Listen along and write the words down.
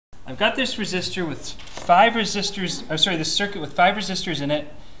I've got this resistor with 5 resistors, this circuit with 5 resistors in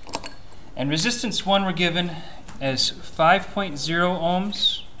it, and resistance 1 we're given as 5.0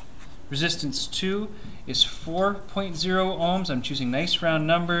 ohms. Resistance 2 is 4.0 ohms. I'm choosing nice round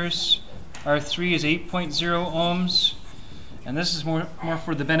numbers. R3 is 8.0 ohms. And this is more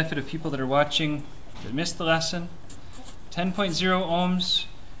for the benefit of people that are watching that missed the lesson. 10.0 ohms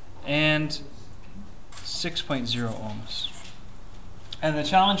and 6.0 ohms. And the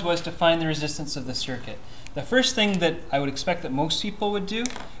challenge was to find the resistance of the circuit. The first thing that I would expect that most people would do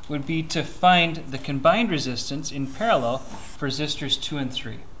would be to find the combined resistance in parallel for resistors 2 and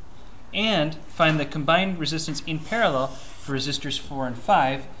 3. And find the combined resistance in parallel for resistors 4 and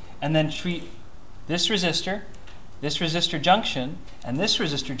 5, and then treat this resistor junction, and this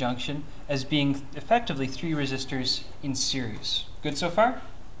resistor junction as being effectively 3 resistors in series. Good so far?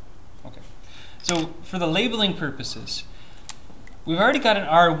 Okay. So for the labeling purposes, we've already got an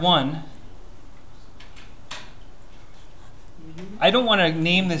R1. I don't want to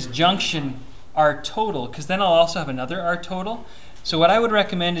name this junction R total, because then I'll also have another R total. So what I would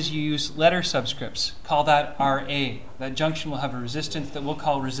recommend is you use letter subscripts. Call that RA. That junction will have a resistance that we'll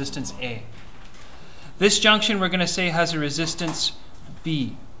call resistance A. This junction we're going to say has a resistance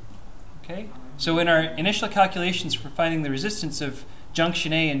B. Okay? So in our initial calculations for finding the resistance of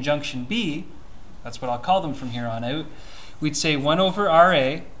junction A and junction B, that's what I'll call them from here on out, we'd say 1 over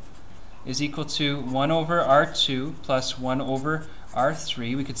RA is equal to 1 over R2 plus 1 over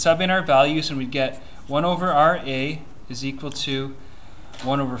R3. We could sub in our values and we'd get 1 over RA is equal to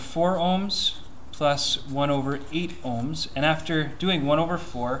 1 over 4 ohms plus 1 over 8 ohms. And after doing 1 over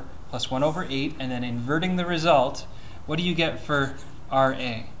 4 plus 1 over 8 and then inverting the result, what do you get for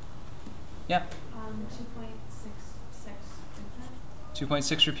RA? Yeah?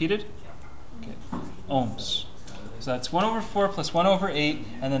 2.6 repeated? Okay. Ohms. So that's 1 over 4 plus 1 over 8,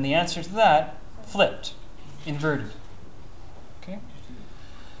 and then the answer to that, flipped, inverted. Okay?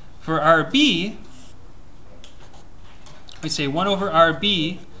 For RB, we say 1 over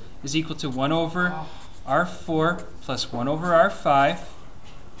RB is equal to 1 over R4 plus 1 over R5.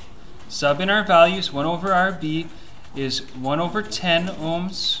 Sub in our values, 1 over RB is 1 over 10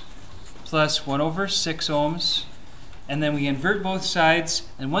 ohms plus 1 over 6 ohms. And then we invert both sides,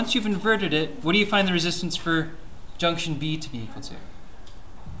 and once you've inverted it, what do you find the resistance for junction B to be equal to?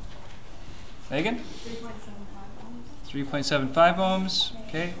 Megan? 3.75 ohms.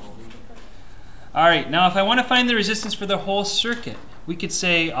 Okay. All right, now if I want to find the resistance for the whole circuit, we could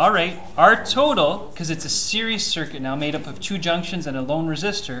say, all right, our total, because it's a series circuit now made up of 2 junctions and a lone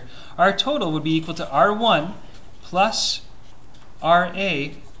resistor, our total would be equal to R1 plus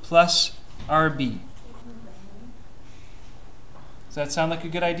RA plus RB. Does that sound like a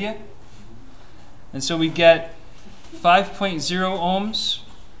good idea? And so we get 5.0 ohms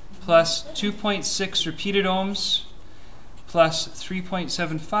plus 2.6 repeated ohms plus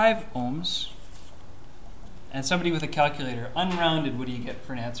 3.75 ohms. And somebody with a calculator, unrounded, what do you get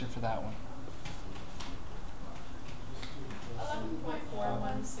for an answer for that one?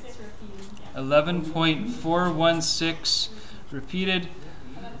 11.416 repeated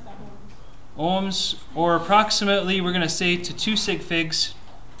ohms, or approximately, we're going to say to 2 sig figs,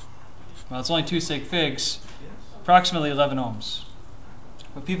 well, it's only 2 sig figs, approximately 11 ohms.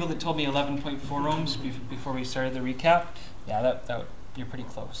 But people that told me 11.4 ohms before we started the recap, yeah, you're pretty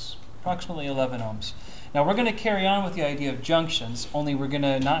close. Approximately 11 ohms. Now we're going to carry on with the idea of junctions, only we're going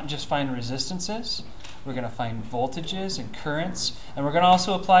to not just find resistances, we're going to find voltages and currents, and we're going to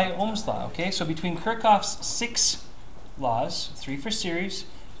also apply Ohm's law, okay? So between Kirchhoff's 6 laws, 3 for series,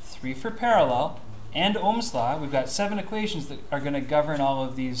 3 for parallel, and Ohm's law, we've got 7 equations that are going to govern all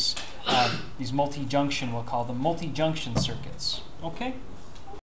of these multi-junction, we'll call them multi-junction circuits, okay?